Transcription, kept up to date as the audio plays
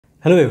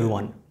Hello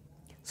everyone.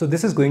 So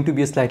this is going to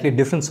be a slightly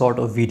different sort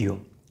of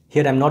video.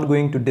 Here I'm not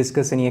going to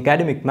discuss any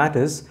academic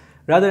matters,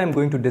 rather I'm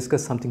going to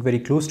discuss something very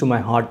close to my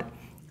heart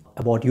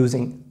about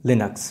using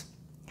Linux.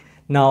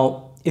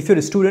 Now, if you're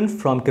a student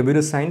from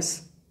computer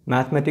science,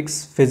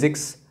 mathematics,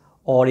 physics,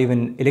 or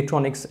even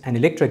electronics and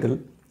electrical,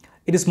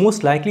 it is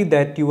most likely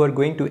that you are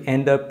going to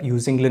end up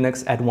using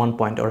Linux at one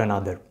point or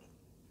another.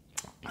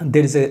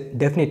 There is a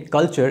definite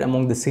culture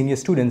among the senior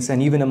students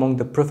and even among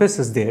the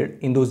professors there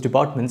in those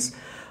departments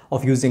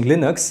of using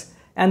Linux,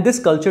 and this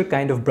culture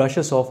kind of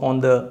brushes off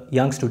on the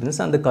young students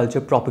and the culture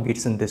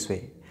propagates in this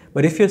way.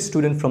 But if you're a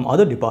student from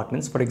other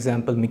departments, for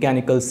example,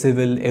 mechanical,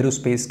 civil,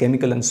 aerospace,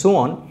 chemical and so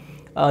on,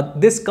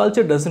 this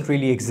culture doesn't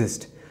really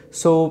exist.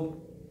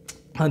 So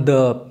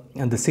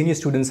the senior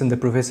students and the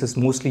professors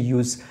mostly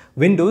use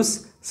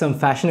Windows. Some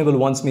fashionable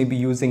ones may be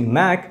using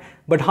Mac,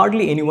 but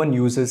hardly anyone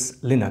uses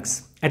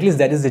Linux. At least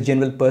that is the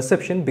general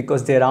perception,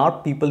 because there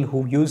are people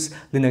who use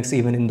Linux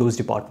even in those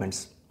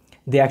departments.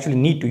 They actually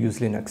need to use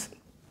Linux.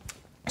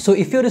 So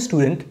if you're a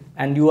student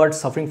and you are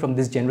suffering from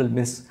this general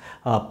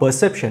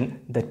misperception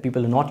that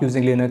people are not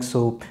using Linux,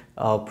 so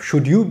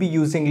should you be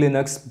using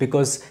Linux?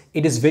 Because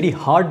it is very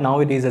hard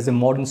nowadays as a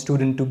modern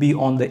student to be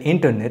on the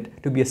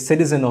internet, to be a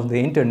citizen of the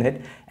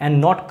internet and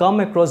not come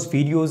across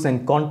videos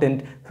and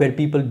content where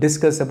people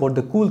discuss about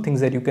the cool things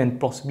that you can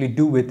possibly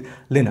do with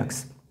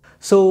Linux.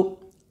 So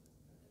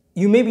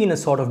you may be in a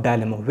sort of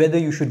dilemma whether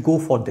you should go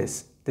for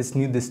this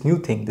new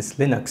thing, this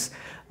Linux,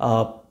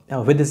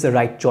 whether it's the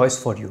right choice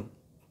for you.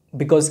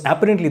 Because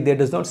apparently there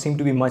does not seem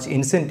to be much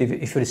incentive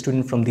if you're a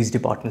student from these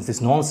departments, these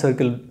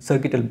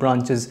non-circuital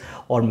branches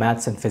or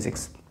maths and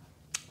physics.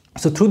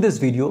 So through this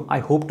video, I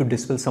hope to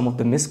dispel some of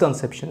the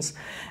misconceptions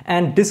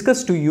and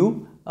discuss to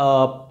you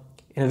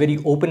in a very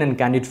open and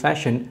candid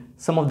fashion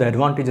some of the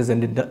advantages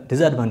and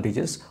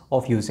disadvantages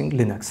of using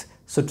Linux.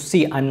 So to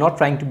see, I'm not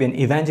trying to be an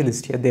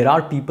evangelist here. There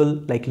are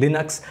people like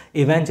Linux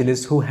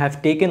evangelists who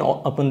have taken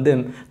upon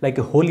them like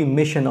a holy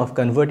mission of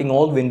converting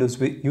all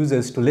Windows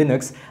users to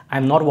Linux.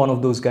 I'm not one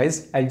of those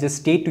guys. I'll just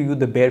state to you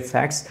the bare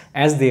facts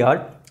as they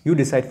are. You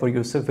decide for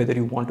yourself whether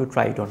you want to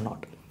try it or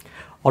not.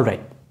 All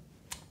right.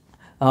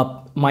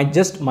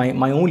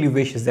 My only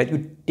wish is that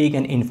you take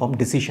an informed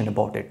decision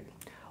about it.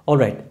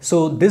 Alright,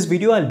 so this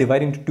video I'll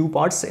divide into two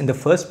parts. In the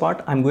first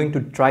part, I'm going to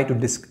try to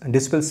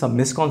dispel some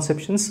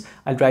misconceptions.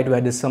 I'll try to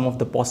address some of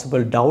the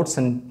possible doubts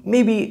and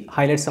maybe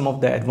highlight some of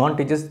the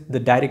advantages,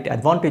 the direct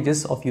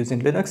advantages of using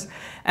Linux.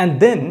 And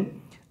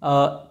then,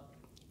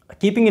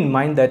 keeping in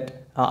mind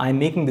that I'm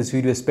making this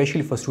video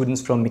especially for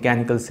students from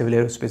mechanical, civil,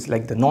 aerospace,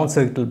 like the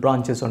non-circuital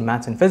branches or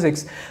maths and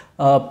physics,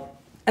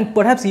 and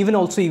perhaps even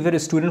also if you're a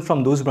student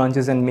from those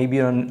branches and maybe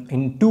you're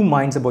in two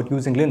minds about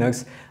using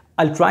Linux,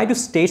 I'll try to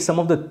state some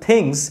of the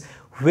things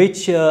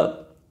which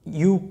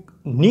you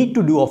need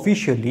to do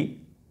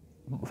officially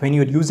when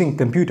you're using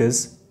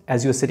computers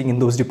as you're sitting in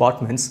those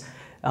departments,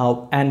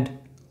 and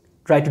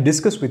try to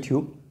discuss with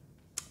you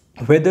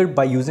whether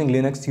by using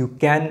Linux you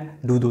can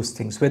do those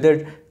things,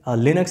 whether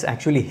Linux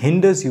actually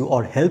hinders you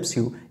or helps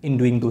you in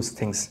doing those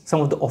things,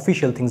 some of the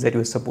official things that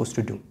you're supposed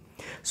to do.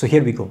 So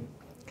here we go.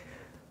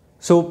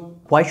 So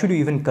why should you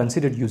even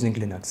consider using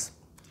Linux?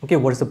 Okay,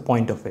 what is the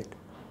point of it?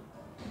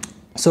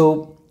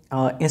 So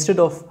instead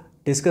of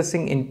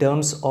discussing in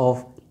terms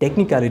of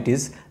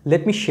technicalities,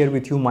 let me share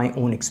with you my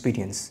own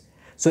experience.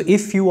 So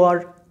if you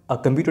are a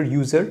computer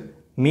user,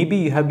 maybe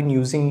you have been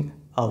using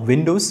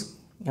Windows,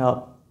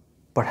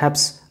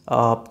 perhaps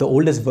the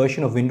oldest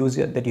version of Windows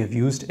that you have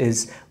used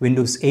is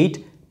Windows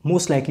 8.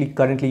 Most likely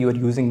currently you are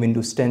using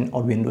Windows 10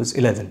 or Windows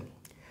 11.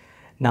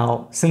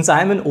 Now, since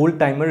I am an old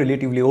timer,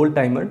 relatively old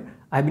timer,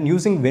 I've been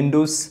using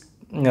Windows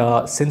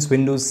since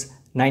Windows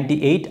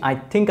 98. I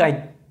think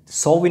I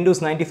saw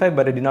Windows 95,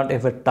 but I did not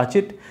ever touch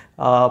it.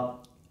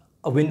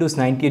 Windows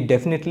 98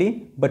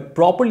 definitely, but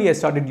properly I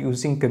started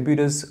using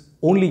computers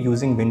only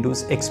using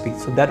Windows XP.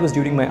 So that was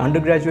during my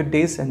undergraduate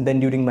days, and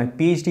then during my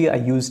PhD I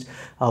used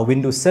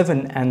Windows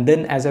 7, and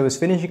then as I was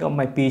finishing up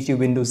my PhD,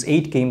 Windows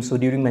 8 came. So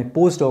during my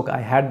postdoc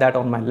I had that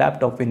on my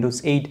laptop,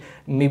 Windows 8,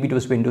 maybe it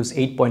was Windows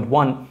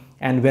 8.1,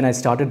 and when I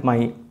started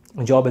my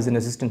job as an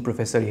assistant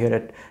professor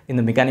here in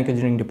the mechanical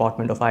engineering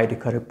department of IIT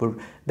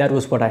Kharagpur, that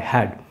was what I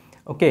had.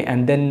 Okay,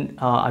 and then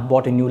I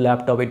bought a new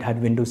laptop, it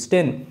had Windows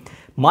 10.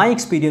 My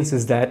experience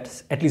is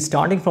that at least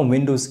starting from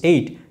Windows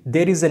 8,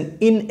 there is an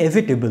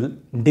inevitable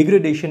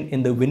degradation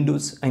in the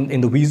Windows and in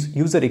the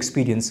user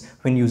experience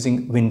when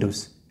using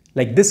Windows.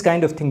 Like this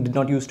kind of thing did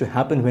not used to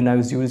happen when I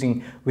was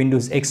using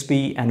Windows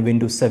XP and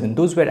Windows 7.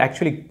 Those were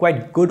actually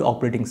quite good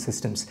operating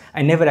systems.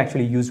 I never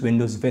actually used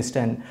Windows Vista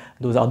and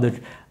those other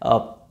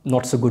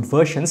not so good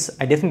versions.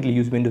 I definitely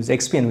use Windows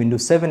XP and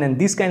Windows 7, and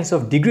these kinds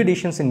of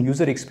degradations in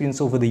user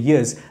experience over the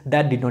years,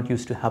 that did not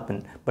used to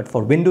happen. But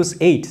for Windows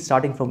 8,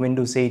 starting from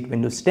Windows 8,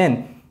 Windows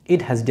 10,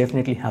 it has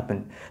definitely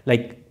happened.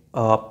 Like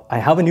I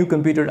have a new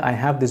computer, I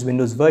have this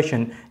Windows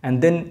version,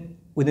 and then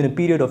within a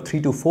period of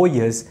 3 to 4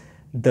 years,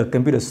 the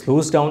computer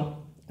slows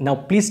down, now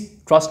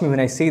please trust me when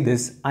I say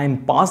this,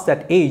 I'm past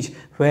that age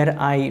where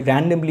I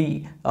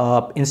randomly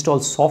install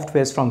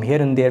softwares from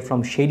here and there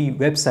from shady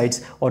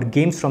websites or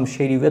games from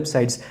shady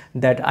websites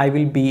that I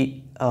will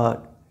be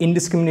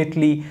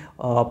indiscriminately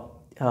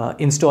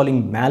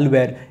installing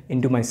malware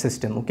into my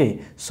system.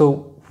 Okay,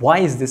 so why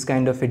is this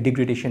kind of a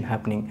degradation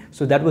happening?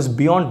 So that was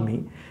beyond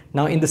me.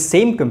 Now in the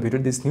same computer,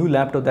 this new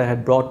laptop that I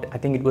had brought, I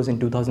think it was in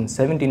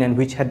 2017, and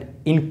which had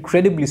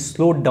incredibly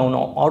slowed down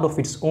out of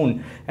its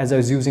own as I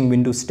was using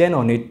Windows 10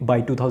 on it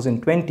by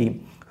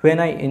 2020. When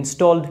I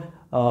installed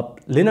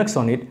Linux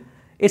on it,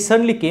 it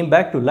suddenly came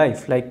back to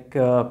life. Like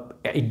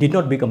it did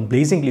not become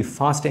blazingly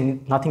fast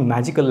and nothing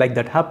magical like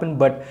that happened,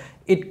 but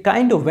it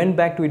kind of went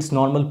back to its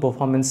normal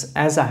performance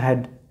as I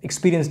had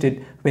experienced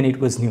it when it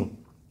was new.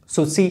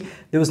 So see,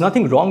 there was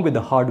nothing wrong with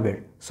the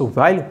hardware. So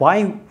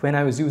why when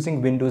I was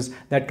using Windows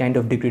that kind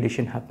of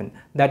degradation happened?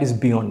 That is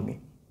beyond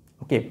me.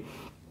 Okay.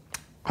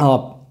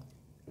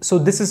 So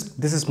this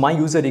is my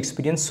user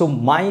experience. So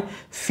my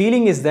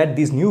feeling is that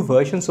these new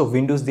versions of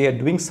Windows, they are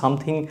doing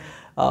something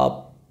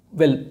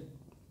well,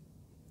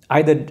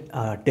 either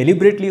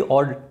deliberately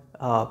or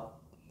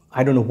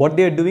I don't know what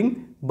they are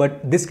doing,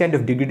 but this kind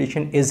of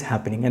degradation is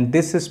happening, and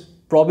this is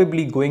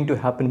probably going to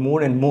happen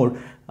more and more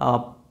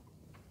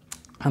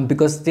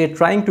because they're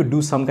trying to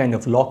do some kind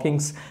of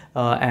lockings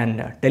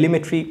and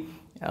telemetry.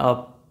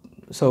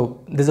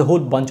 So there's a whole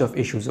bunch of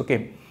issues.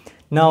 Okay.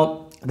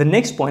 Now the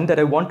next point that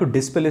I want to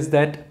dispel is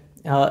that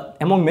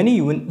among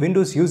many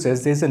Windows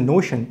users, there's a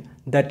notion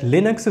that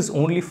Linux is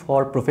only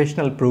for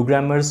professional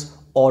programmers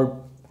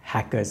or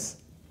hackers.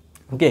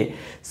 Okay,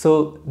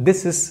 so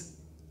this is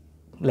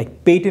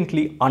like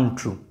patently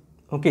untrue.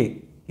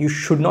 Okay, you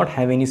should not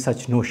have any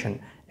such notion.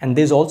 And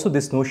there's also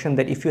this notion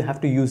that if you have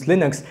to use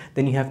Linux,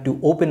 then you have to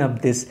open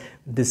up this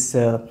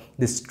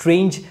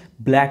strange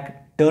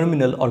black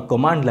terminal or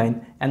command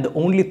line, and the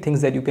only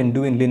things that you can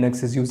do in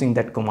Linux is using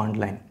that command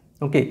line.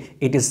 Okay,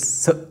 it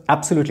is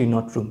absolutely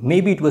not true.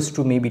 Maybe it was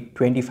true maybe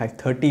 25,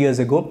 30 years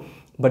ago,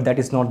 but that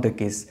is not the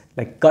case.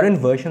 Like current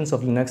versions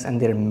of Linux,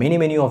 and there are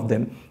many of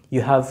them,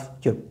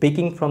 you're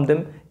picking from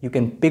them, you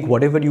can pick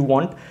whatever you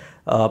want.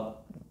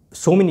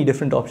 So many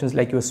different options,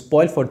 like you're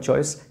spoiled for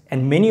choice,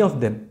 and many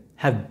of them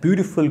have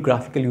beautiful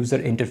graphical user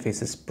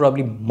interfaces,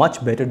 probably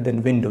much better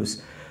than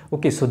Windows.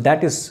 Okay, so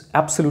that is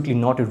absolutely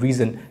not a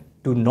reason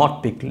to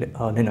not pick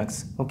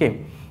Linux.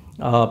 Okay,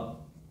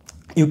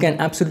 you can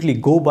absolutely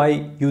go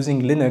by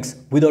using Linux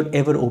without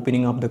ever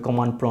opening up the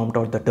command prompt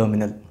or the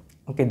terminal.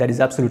 Okay, that is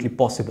absolutely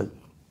possible.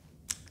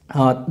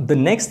 The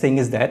next thing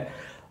is that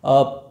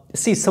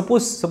see,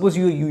 suppose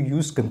you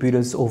use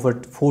computers over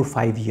 4 or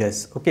 5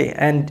 years, okay,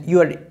 and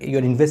you're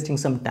investing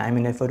some time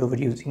and effort over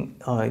using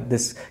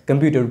this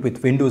computer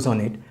with Windows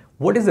on it.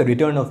 What is the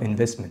return of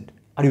investment?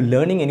 Are you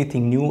learning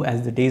anything new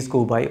as the days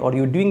go by, or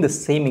you're doing the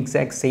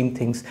exact same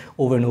things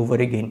over and over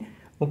again?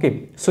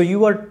 Okay, so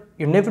you're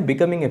never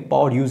becoming a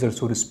power user,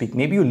 so to speak.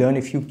 Maybe you learn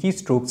a few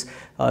keystrokes,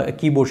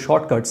 keyboard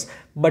shortcuts,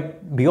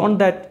 but beyond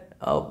that,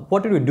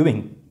 what are you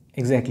doing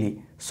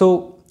exactly?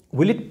 So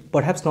will it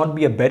perhaps not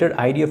be a better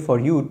idea for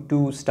you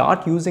to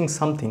start using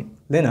something,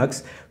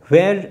 Linux,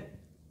 where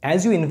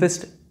as you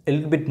invest a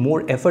little bit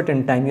more effort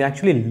and time, you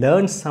actually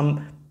learn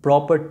some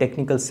proper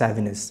technical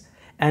savviness?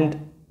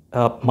 And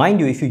mind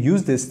you, if you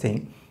use this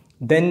thing,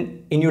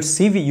 then in your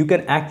CV, you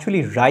can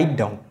actually write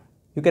down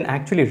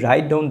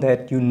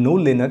that you know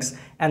Linux,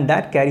 and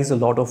that carries a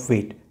lot of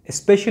weight,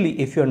 especially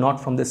if you're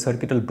not from the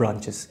circuital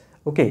branches.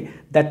 Okay,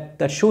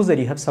 that shows that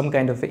you have some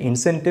kind of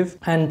incentive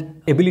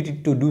and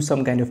ability to do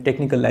some kind of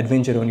technical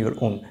adventure on your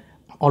own.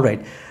 All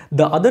right.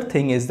 The other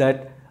thing is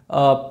that,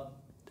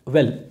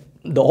 well,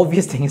 the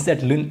obvious thing is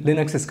that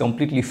Linux is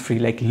completely free,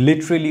 like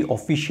literally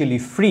officially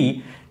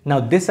free.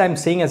 Now this I'm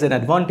saying as an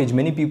advantage.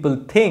 Many people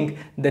think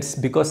that's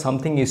because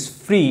something is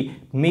free,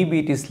 maybe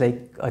it is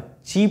like a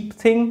cheap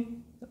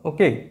thing.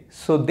 Okay,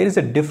 so there is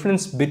a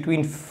difference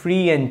between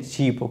free and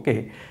cheap.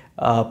 Okay,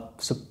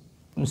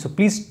 so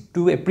please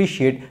do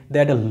appreciate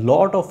that a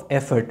lot of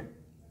effort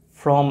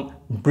from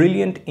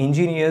brilliant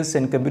engineers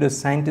and computer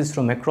scientists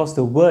from across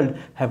the world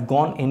have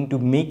gone into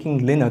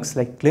making Linux.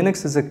 Like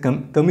Linux is a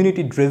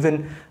community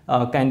driven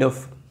kind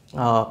of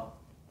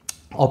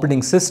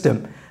operating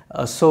system.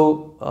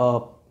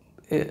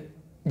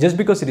 Just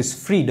because it is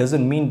free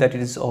doesn't mean that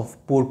it is of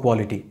poor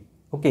quality.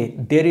 Okay,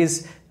 there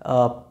is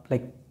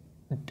like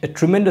a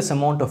tremendous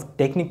amount of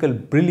technical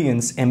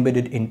brilliance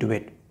embedded into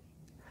it.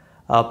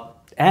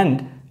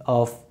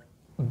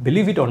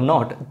 Believe it or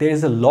not, there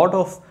is a lot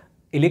of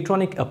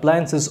electronic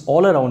appliances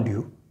all around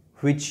you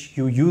which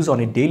you use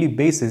on a daily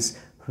basis,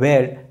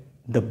 where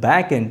the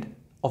back end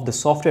of the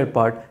software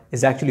part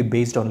is actually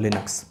based on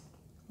Linux.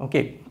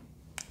 Okay,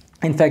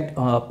 in fact,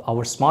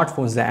 our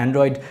smartphones, the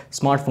Android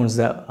smartphones,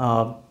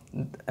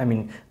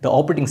 the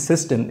operating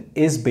system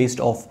is based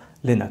off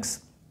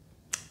Linux.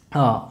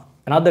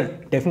 Another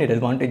definite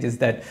advantage is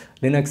that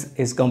Linux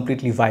is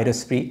completely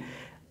virus free.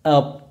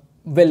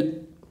 Well,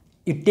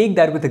 you take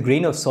that with a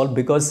grain of salt,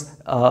 because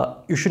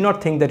you should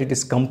not think that it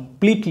is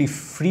completely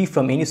free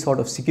from any sort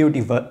of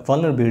security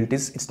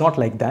vulnerabilities. It's not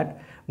like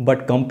that.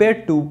 but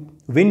compared to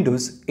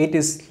Windows, it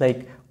is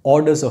like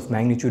orders of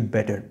magnitude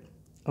better.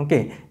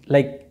 Okay,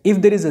 like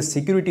if there is a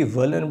security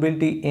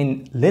vulnerability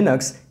in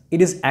Linux,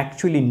 it is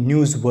actually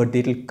newsworthy,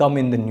 it will come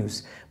in the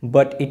news,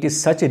 but it is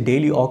such a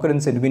daily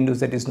occurrence in Windows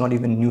that is not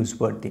even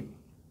newsworthy.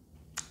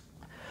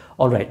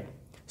 All right,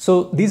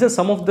 so these are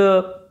some of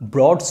the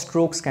broad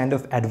strokes kind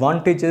of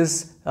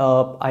advantages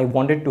I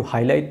wanted to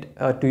highlight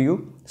to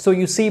you. So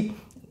you see,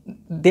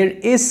 there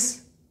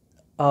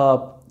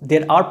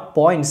are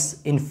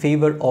points in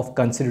favor of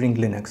considering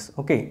Linux.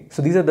 Okay,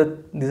 so these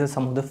are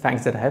some of the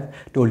facts that I have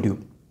told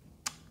you.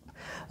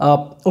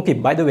 Okay,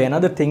 by the way,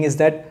 another thing is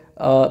that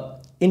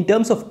in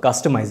terms of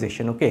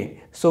customization,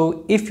 okay,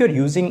 so if you're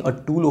using a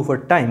tool over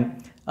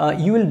time,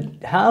 you will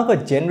have a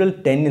general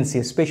tendency,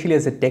 especially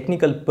as a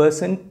technical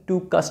person, to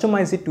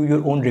customize it to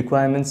your own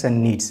requirements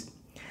and needs.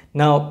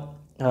 Now,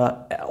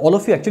 all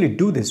of you actually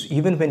do this.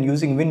 Even when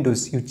using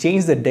Windows, you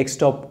change the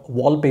desktop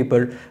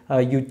wallpaper,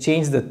 you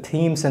change the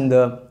themes and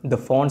the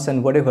fonts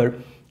and whatever.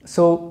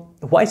 So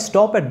why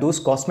stop at those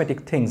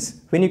cosmetic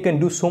things when you can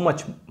do so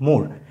much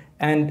more?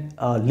 And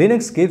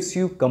Linux gives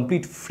you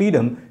complete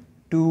freedom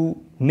to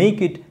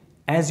make it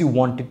as you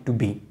want it to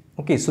be.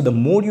 Okay, so the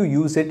more you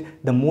use it,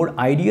 the more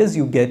ideas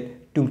you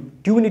get to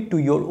tune it to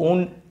your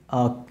own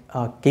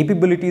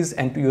capabilities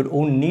and to your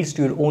own needs,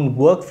 to your own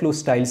workflow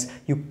styles.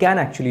 You can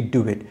actually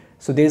do it.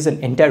 So there's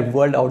an entire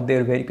world out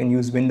there where you can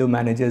use window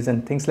managers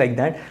and things like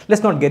that.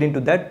 Let's not get into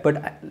that,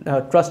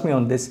 but trust me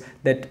on this,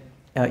 that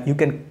you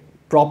can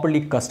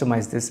properly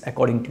customize this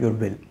according to your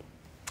will.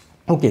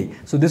 Okay,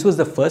 so this was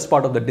the first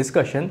part of the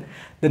discussion.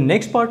 The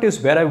next part is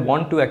where I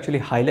want to actually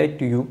highlight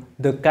to you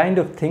the kind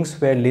of things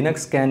where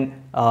Linux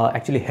can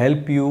actually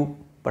help you,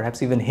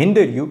 perhaps even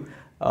hinder you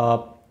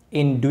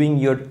in doing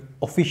your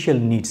official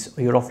needs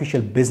or your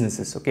official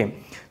businesses. Okay,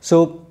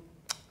 so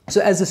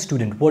as a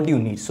student, what do you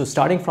need? So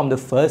starting from the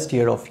first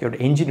year of your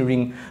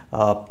engineering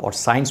or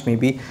science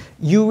maybe,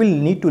 you will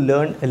need to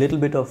learn a little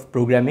bit of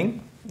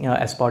programming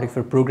as part of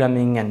your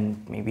programming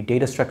and maybe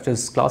data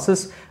structures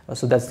classes.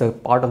 So that's the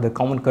part of the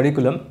common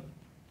curriculum.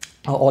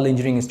 All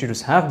engineering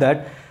institutes have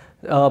that,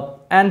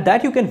 and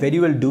that you can very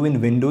well do in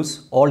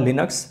Windows or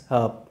Linux.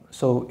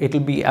 So it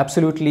will be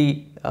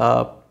absolutely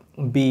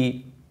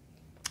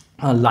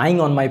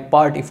lying on my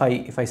part if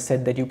I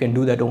said that you can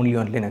do that only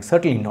on Linux.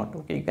 Certainly not.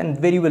 Okay, you can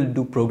very well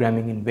do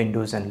programming in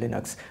Windows and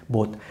Linux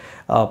both,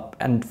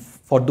 and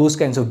for those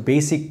kinds of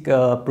basic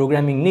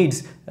programming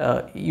needs,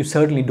 you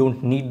certainly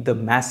don't need the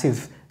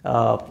massive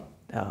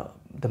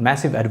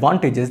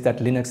advantages that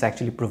Linux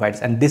actually provides.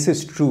 And this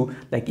is true,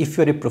 like if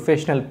you're a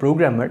professional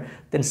programmer,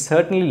 then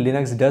certainly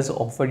Linux does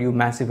offer you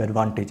massive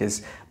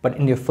advantages, but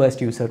in your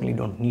first you certainly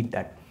don't need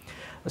that.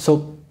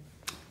 So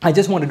I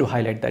just wanted to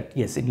highlight that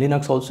yes, in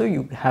Linux also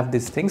you have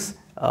these things,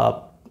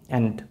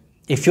 and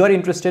if you are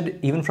interested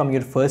even from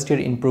your first year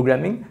in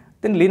programming,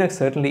 then Linux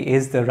certainly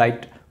is the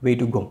right way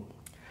to go.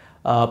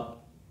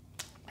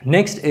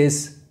 Next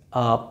is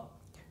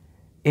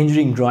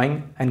engineering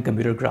drawing and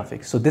computer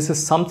graphics. So this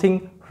is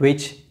something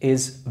which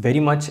is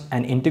very much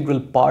an integral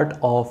part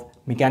of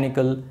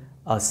mechanical,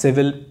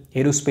 civil,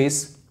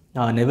 aerospace,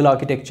 naval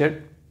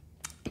architecture,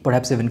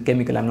 perhaps even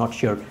chemical, I'm not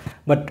sure,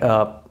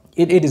 but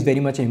it is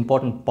very much an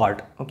important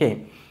part.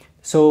 Okay,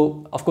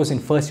 so of course in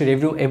first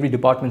year every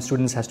department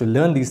students has to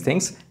learn these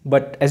things,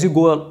 but as you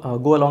go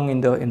along in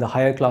the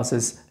higher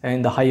classes and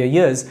in the higher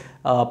years,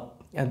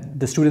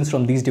 the students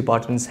from these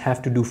departments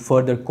have to do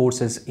further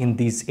courses in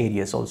these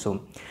areas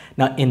also.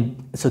 Now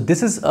so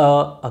this is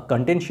a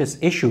contentious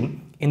issue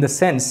in the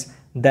sense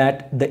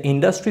that the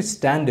industry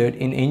standard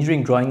in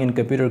engineering drawing and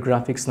computer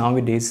graphics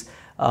nowadays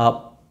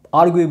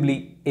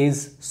arguably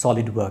is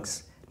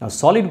SolidWorks. Now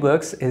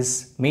SolidWorks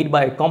is made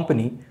by a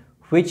company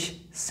which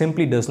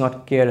simply does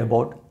not care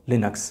about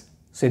Linux.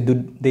 So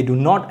they do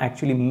not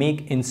actually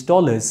make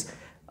installers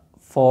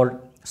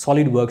for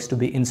SolidWorks to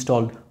be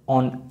installed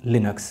on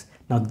Linux.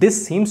 Now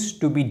this seems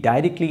to be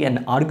directly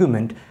an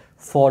argument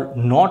for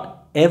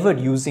not ever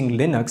using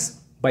Linux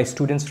by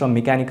students from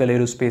mechanical,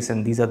 aerospace,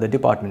 and these are the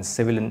departments,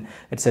 civil and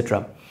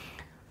etc.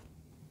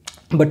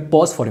 But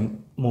pause for a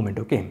moment,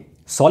 okay?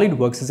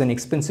 SolidWorks is an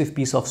expensive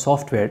piece of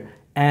software,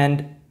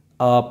 and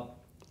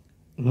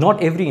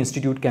not every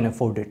institute can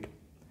afford it.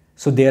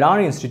 So there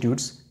are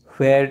institutes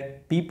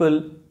where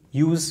people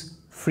use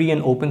free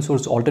and open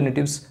source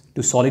alternatives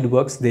to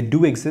SolidWorks. They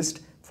do exist.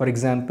 For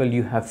example,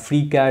 you have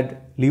FreeCAD,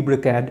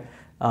 LibreCAD,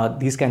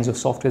 these kinds of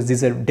softwares.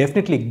 These are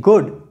definitely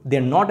good. They're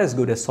not as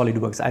good as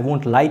SolidWorks. I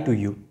won't lie to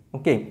you.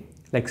 Okay,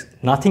 like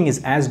nothing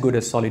is as good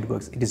as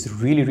SolidWorks. It is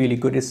really, really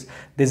good.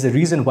 There's a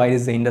reason why it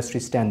is the industry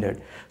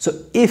standard. So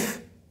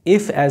if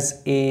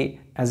as an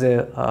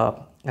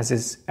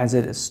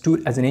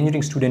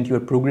engineering student you are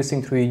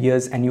progressing through your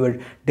years and you are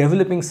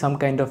developing some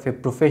kind of a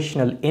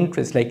professional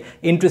interest, like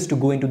interest to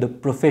go into the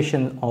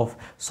profession of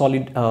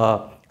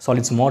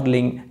solids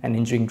modeling and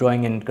engineering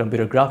drawing and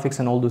computer graphics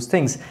and all those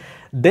things,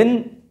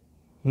 then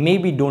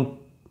maybe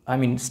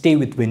stay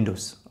with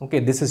Windows. Okay,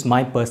 this is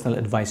my personal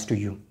advice to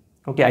you.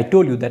 Okay, I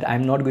told you that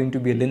I'm not going to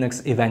be a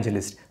Linux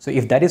evangelist. So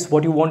if that is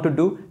what you want to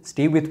do,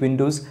 stay with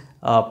Windows.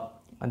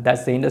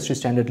 That's the industry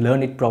standard.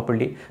 Learn it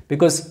properly,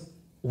 because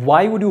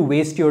why would you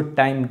waste your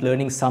time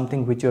learning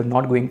something which you're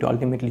not going to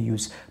ultimately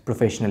use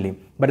professionally?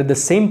 But at the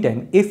same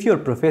time, if your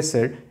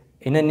professor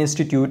in an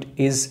institute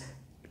is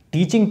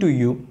teaching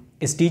you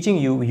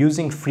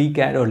using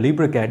FreeCAD or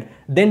LibreCAD,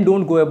 then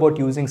don't go about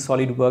using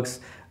SolidWorks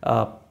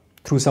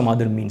through some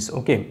other means.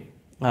 Okay,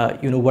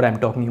 you know what I'm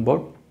talking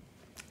about.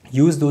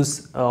 Use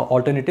those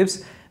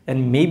alternatives,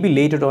 and maybe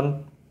later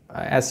on,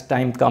 as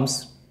time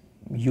comes,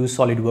 use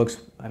SolidWorks,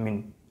 I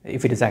mean,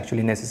 if it is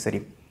actually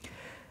necessary.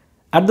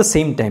 At the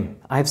same time,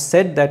 I have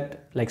said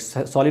that like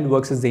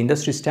SolidWorks is the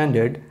industry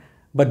standard,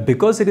 but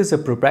because it is a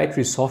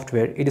proprietary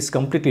software, it is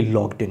completely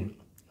logged in.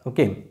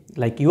 Okay,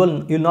 like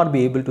you'll not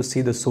be able to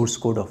see the source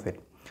code of it.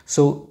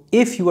 So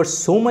if you are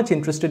so much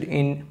interested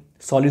in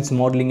solids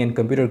modeling and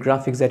computer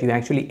graphics that you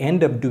actually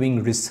end up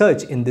doing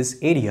research in this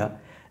area,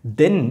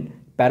 then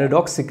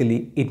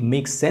paradoxically it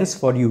makes sense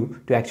for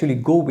you to actually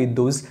go with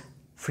those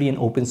free and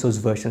open source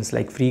versions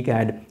like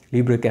FreeCAD,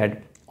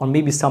 LibreCAD, or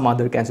maybe some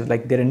other kinds of,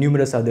 like there are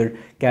numerous other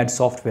CAD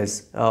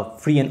softwares,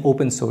 free and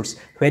open source,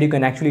 where you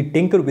can actually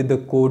tinker with the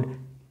code.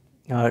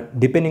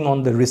 Depending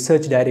on the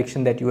research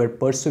direction that you are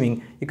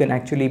pursuing, you can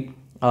actually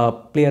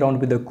play around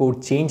with the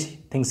code, change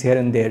things here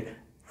and there,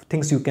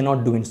 things you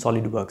cannot do in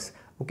SolidWorks.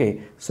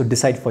 Okay, so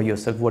decide for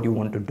yourself what you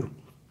want to do.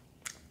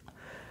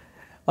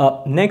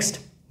 Next,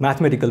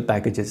 mathematical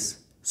packages.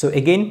 So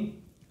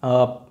again,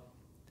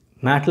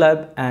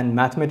 MATLAB and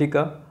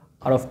Mathematica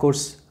are of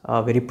course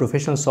very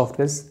professional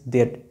softwares.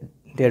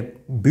 They're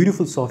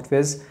beautiful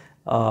softwares,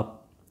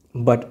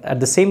 but at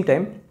the same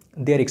time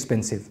they are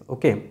expensive.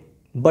 Okay,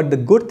 but the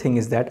good thing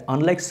is that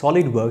unlike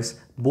SolidWorks,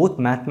 both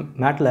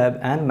MATLAB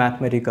and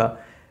Mathematica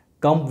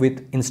come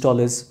with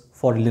installers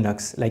for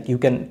Linux. Like you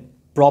can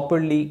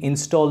properly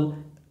install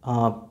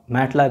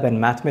MATLAB and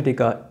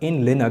Mathematica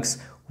in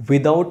Linux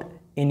without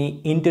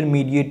any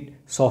intermediate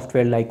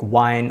software like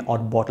Wine or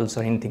Bottles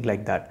or anything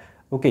like that.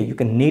 Okay, you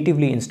can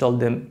natively install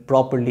them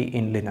properly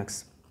in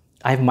Linux.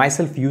 I have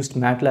myself used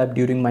MATLAB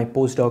during my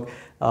postdoc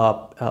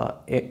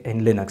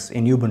in Linux,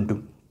 in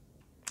Ubuntu.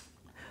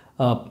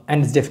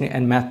 And it's definitely,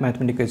 and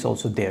Mathematica is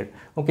also there.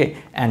 Okay,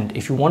 and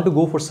if you want to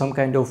go for some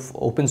kind of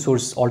open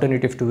source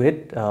alternative to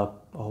it,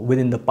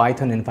 within the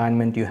Python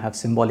environment, you have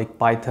Symbolic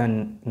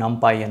Python,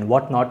 NumPy and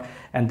whatnot,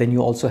 and then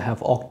you also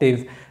have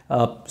Octave.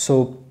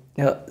 So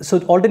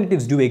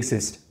alternatives do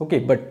exist. Okay,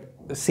 but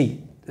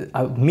see,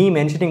 me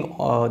mentioning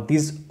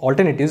these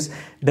alternatives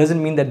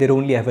doesn't mean that they're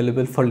only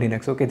available for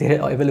Linux. Okay,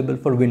 they're available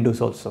for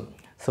Windows also.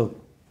 So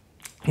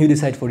you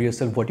decide for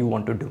yourself what you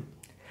want to do.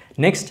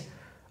 Next,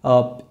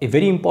 a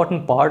very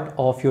important part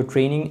of your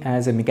training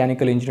as a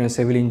mechanical engineer,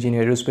 civil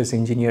engineer, aerospace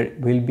engineer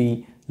will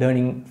be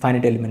learning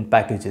finite element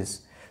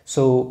packages.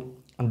 So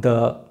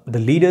the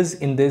leaders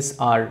in this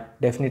are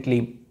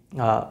definitely,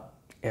 well,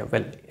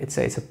 it's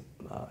a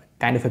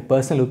kind of a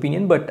personal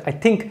opinion, but I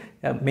think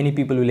many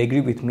people will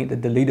agree with me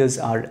that the leaders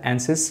are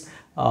ANSYS,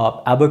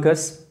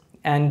 Abacus,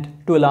 and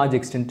to a large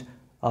extent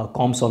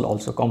COMSOL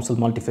also, COMSOL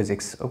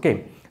Multiphysics.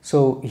 Okay,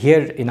 so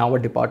here in our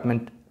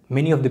department,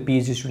 many of the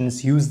PhD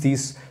students use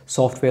these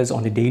softwares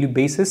on a daily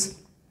basis,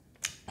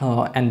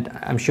 and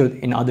I'm sure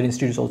in other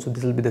institutes also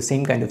this will be the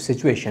same kind of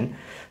situation.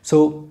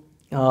 So,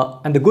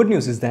 and the good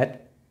news is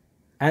that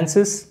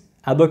ANSYS,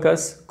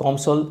 Abacus,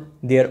 COMSOL,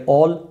 they are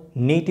all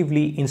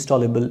natively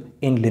installable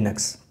in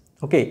Linux.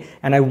 Okay,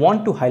 and I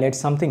want to highlight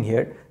something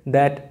here,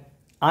 that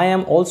I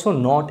am also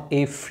not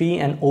a free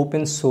and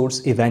open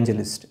source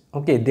evangelist.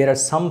 Okay, there are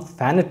some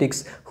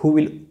fanatics who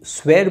will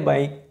swear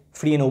by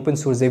free and open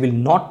source, they will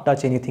not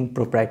touch anything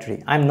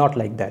proprietary. I'm not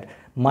like that.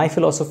 My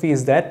philosophy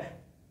is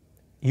that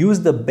use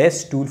the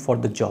best tool for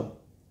the job.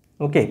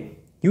 Okay,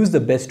 use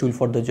the best tool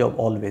for the job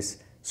always.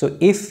 So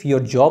if your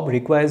job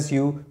requires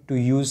you to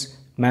use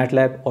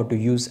MATLAB or to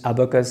use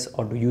Abacus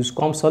or to use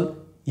COMSOL,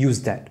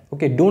 use that.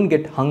 Okay, don't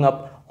get hung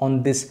up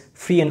on this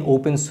free and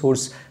open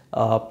source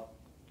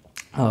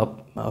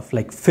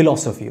like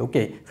philosophy.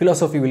 Okay,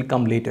 philosophy will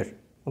come later.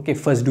 Okay,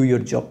 first do your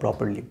job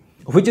properly.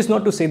 Which is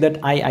not to say that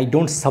I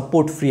don't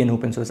support free and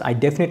open source. I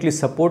definitely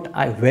support,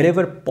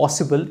 wherever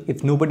possible,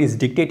 if nobody is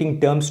dictating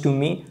terms to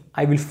me,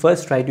 I will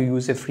first try to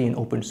use a free and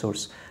open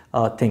source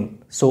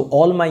thing. So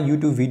all my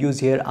YouTube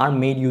videos here are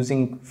made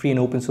using free and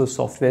open source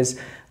softwares,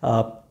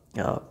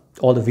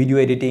 all the video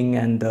editing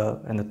and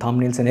the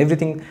thumbnails and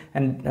everything,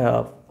 and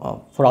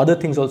for other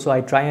things also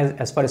I try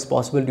as far as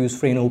possible to use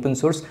free and open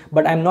source,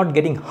 but I'm not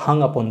getting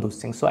hung up on those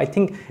things. So I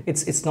think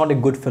it's not a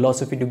good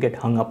philosophy to get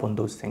hung up on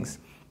those things.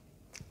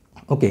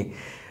 Okay,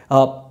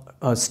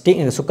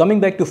 so coming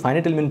back to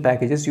finite element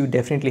packages, you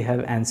definitely have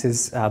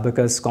ANSYS,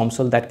 Abacus,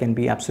 COMSOL that can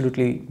be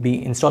absolutely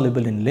be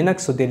installable in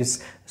Linux.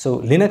 So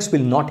Linux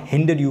will not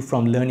hinder you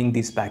from learning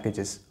these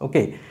packages.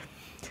 Okay.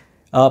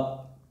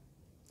 On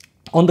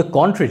the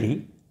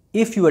contrary,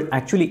 if you are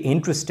actually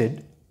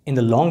interested in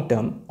the long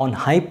term on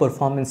high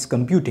performance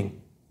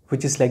computing,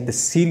 which is like the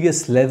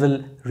serious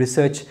level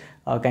research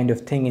kind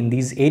of thing in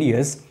these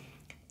areas,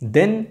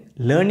 then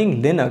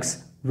learning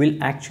Linux will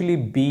actually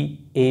be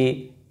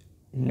a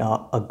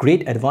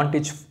great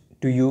advantage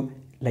to you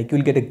like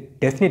you'll get a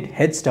definite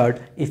head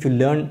start if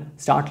you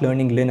start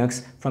learning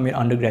Linux from your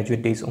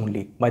undergraduate days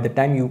only. By the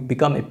time you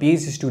become a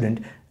PhD student,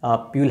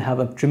 you'll have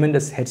a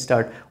tremendous head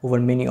start over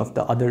many of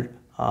the other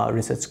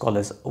research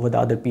scholars, over the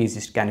other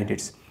PhD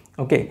candidates.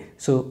 Okay,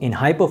 so in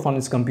high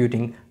performance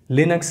computing,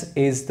 Linux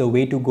is the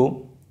way to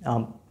go.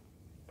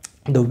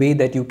 The way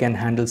that you can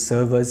handle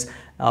servers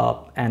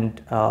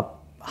and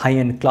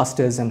high-end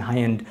clusters and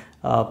high-end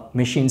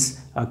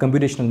machines,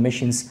 computational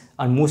machines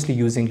are mostly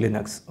using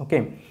Linux.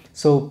 Okay,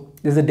 so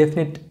there's a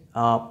definite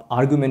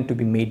argument to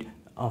be made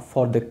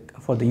for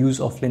the use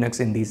of Linux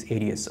in these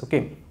areas.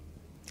 Okay.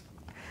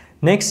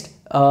 Next,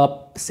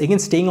 again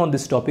staying on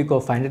this topic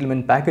of finite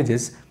element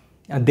packages,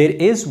 there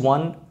is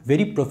one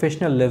very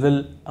professional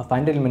level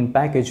finite element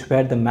package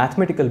where the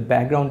mathematical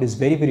background is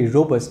very, very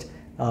robust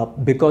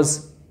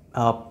because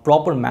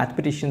proper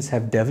mathematicians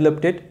have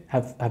developed it,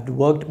 have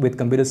worked with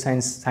computer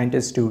science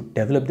scientists to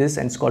develop this,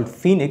 and it's called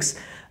Phoenix.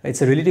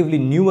 It's a relatively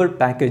newer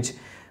package,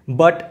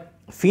 but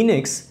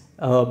Phoenix,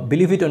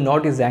 believe it or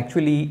not, is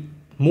actually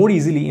more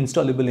easily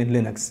installable in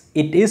Linux.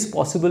 It is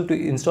possible to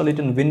install it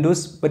in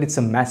Windows, but it's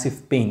a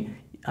massive pain.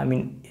 I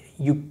mean,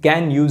 you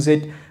can use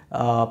it.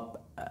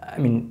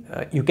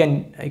 You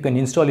can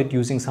install it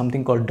using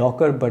something called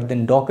Docker, but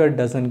then Docker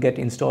doesn't get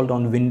installed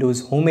on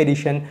Windows Home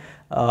Edition.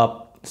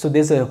 So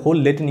there's a whole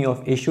litany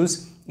of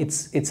issues.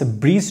 It's a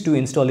breeze to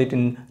install it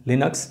in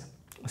Linux.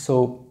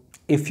 So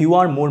if you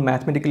are more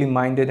mathematically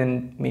minded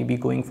and maybe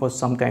going for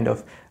some kind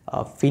of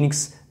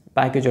Phoenix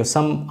package or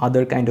some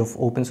other kind of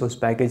open source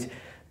package,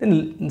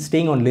 then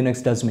staying on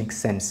Linux does make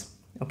sense.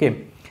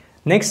 Okay.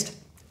 Next,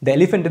 the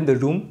elephant in the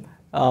room.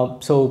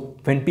 So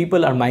when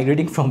people are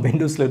migrating from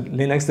Windows to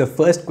Linux, the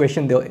first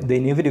question they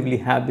inevitably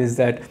have is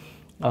that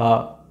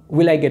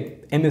will I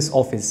get MS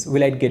Office?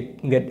 Will I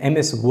get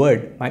MS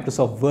Word,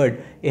 Microsoft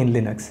Word in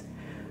Linux?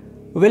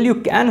 Well, you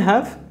can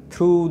have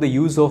through the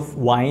use of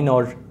Wine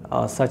or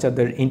such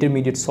other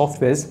intermediate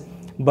softwares,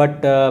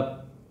 but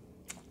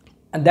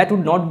that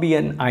would not be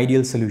an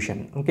ideal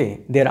solution.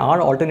 Okay, there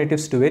are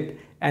alternatives to it,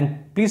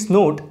 and please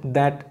note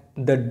that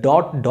the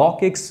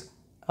 .docx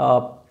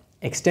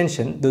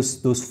extension,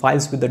 those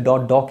files with the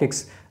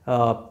 .docx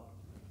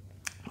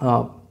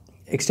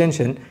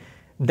extension,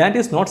 that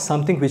is not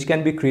something which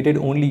can be created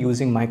only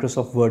using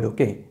Microsoft Word.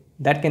 Okay,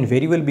 that can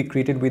very well be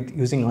created with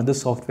using other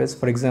softwares.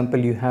 For example,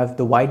 you have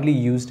the widely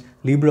used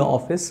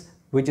LibreOffice,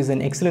 which is an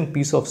excellent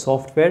piece of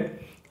software.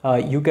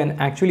 You can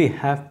actually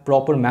have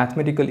proper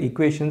mathematical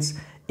equations,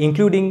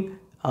 including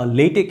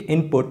LaTeX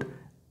input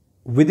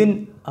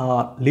within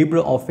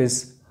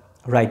LibreOffice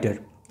Writer.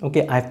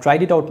 Okay, I've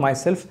tried it out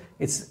myself.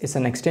 It's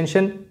an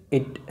extension.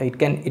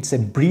 It's a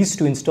breeze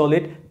to install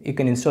it. You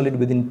can install it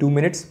within 2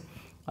 minutes.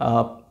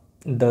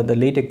 The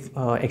LaTeX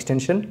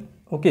extension.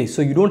 Okay,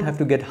 so you don't have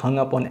to get hung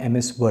up on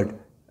MS Word.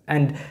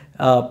 And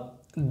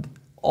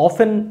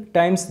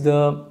oftentimes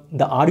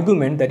the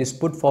argument that is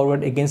put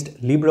forward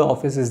against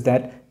LibreOffice is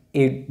that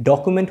a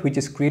document which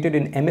is created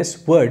in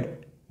MS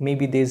Word,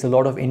 maybe there's a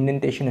lot of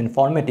indentation and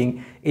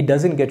formatting, it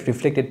doesn't get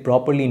reflected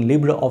properly in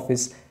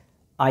LibreOffice.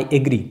 I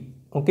agree.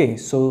 Okay,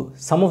 so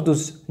some of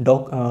those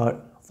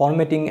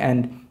formatting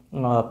and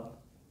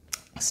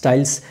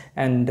styles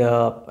and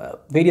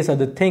various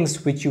other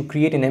things which you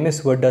create in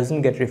MS Word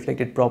doesn't get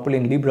reflected properly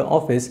in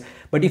LibreOffice.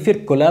 But if you're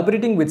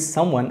collaborating with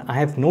someone, I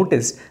have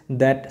noticed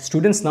that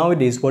students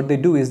nowadays, what they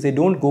do is they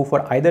don't go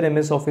for either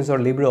MS Office or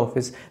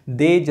LibreOffice.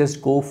 They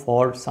just go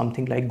for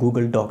something like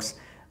Google Docs.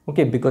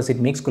 Okay, because it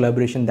makes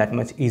collaboration that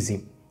much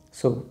easy.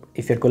 So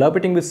if you're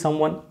collaborating with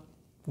someone,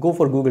 go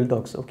for Google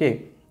Docs.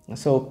 Okay,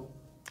 so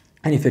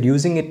and if you're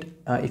using it,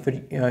 if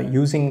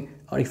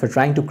you're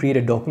trying to create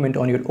a document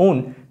on your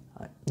own,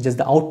 just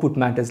the output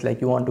matters, like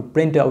you want to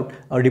print out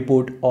a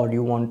report or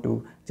you want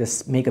to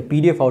just make a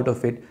PDF out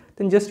of it,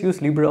 then just use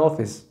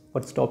LibreOffice.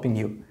 What's stopping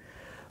you?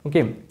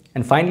 Okay,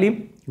 and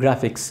finally,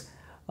 graphics.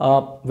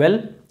 I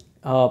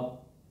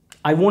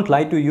won't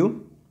lie to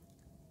you.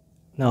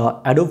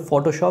 Adobe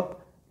Photoshop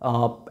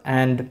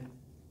and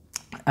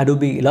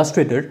Adobe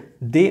Illustrator,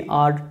 they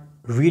are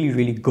really,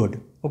 really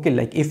good. Okay,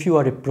 like if you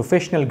are a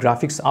professional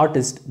graphics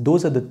artist,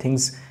 those are the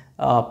things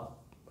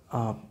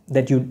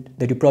that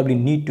you probably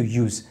need to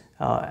use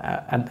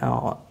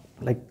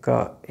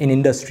in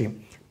industry.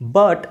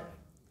 But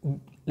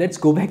let's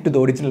go back to the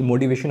original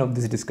motivation of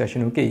this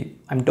discussion. Okay,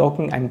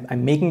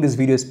 I'm making this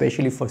video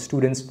especially for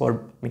students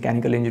for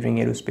mechanical engineering,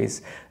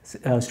 aerospace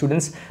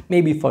students,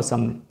 maybe for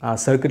some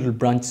circuitral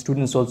branch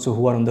students also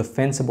who are on the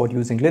fence about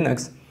using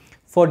Linux.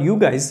 For you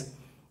guys,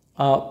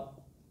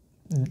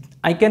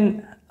 I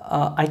can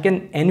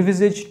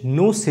envisage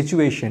no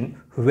situation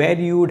where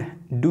you would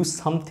do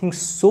something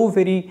so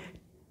very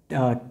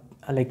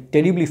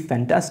terribly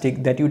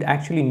fantastic that you'd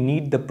actually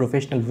need the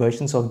professional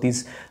versions of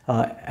these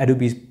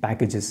Adobe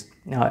packages,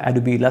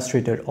 Adobe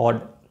Illustrator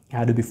or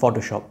Adobe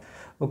Photoshop.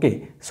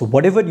 Okay, so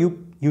whatever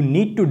you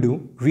need to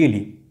do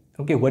really,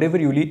 okay, whatever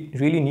you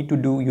really need to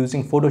do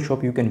using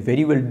Photoshop, you can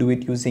very well do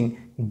it using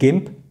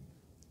GIMP,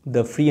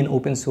 the free and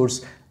open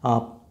source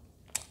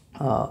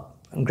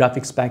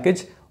graphics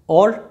package,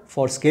 or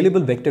for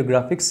scalable vector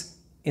graphics,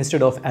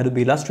 instead of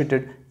Adobe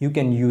Illustrator, you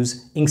can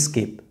use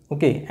Inkscape.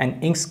 Okay,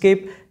 and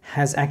Inkscape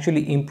has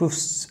actually improved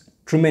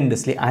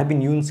tremendously. I've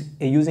been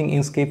using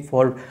Inkscape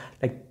for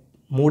like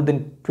more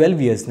than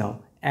 12 years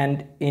now,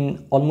 and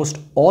in almost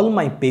all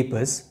my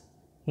papers,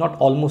 not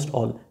almost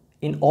all,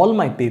 in all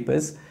my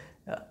papers,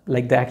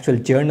 like the actual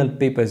journal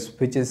papers,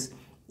 which is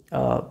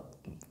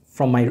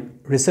from my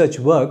research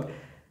work,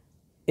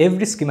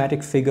 every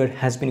schematic figure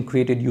has been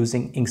created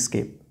using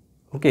Inkscape.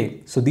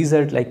 Okay, so these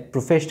are like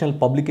professional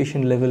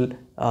publication level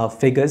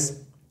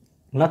figures,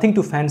 nothing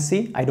too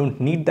fancy. I don't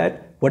need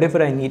that.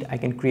 Whatever I need, I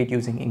can create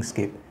using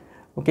Inkscape.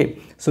 Okay,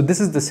 so this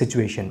is the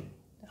situation.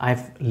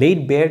 I've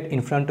laid bare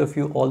in front of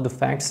you all the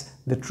facts,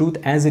 the truth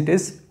as it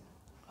is.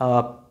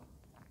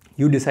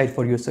 You decide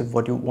for yourself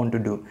what you want to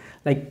do.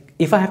 Like,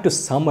 if I have to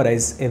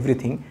summarize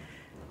everything,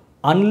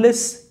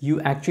 unless you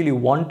actually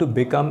want to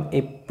become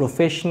a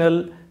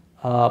professional,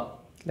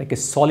 like a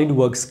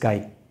SolidWorks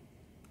guy,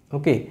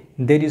 okay,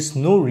 there is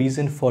no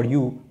reason for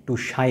you to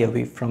shy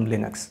away from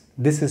Linux.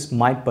 This is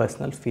my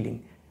personal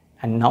feeling,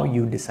 and now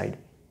you decide.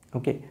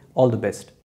 Okay, all the best.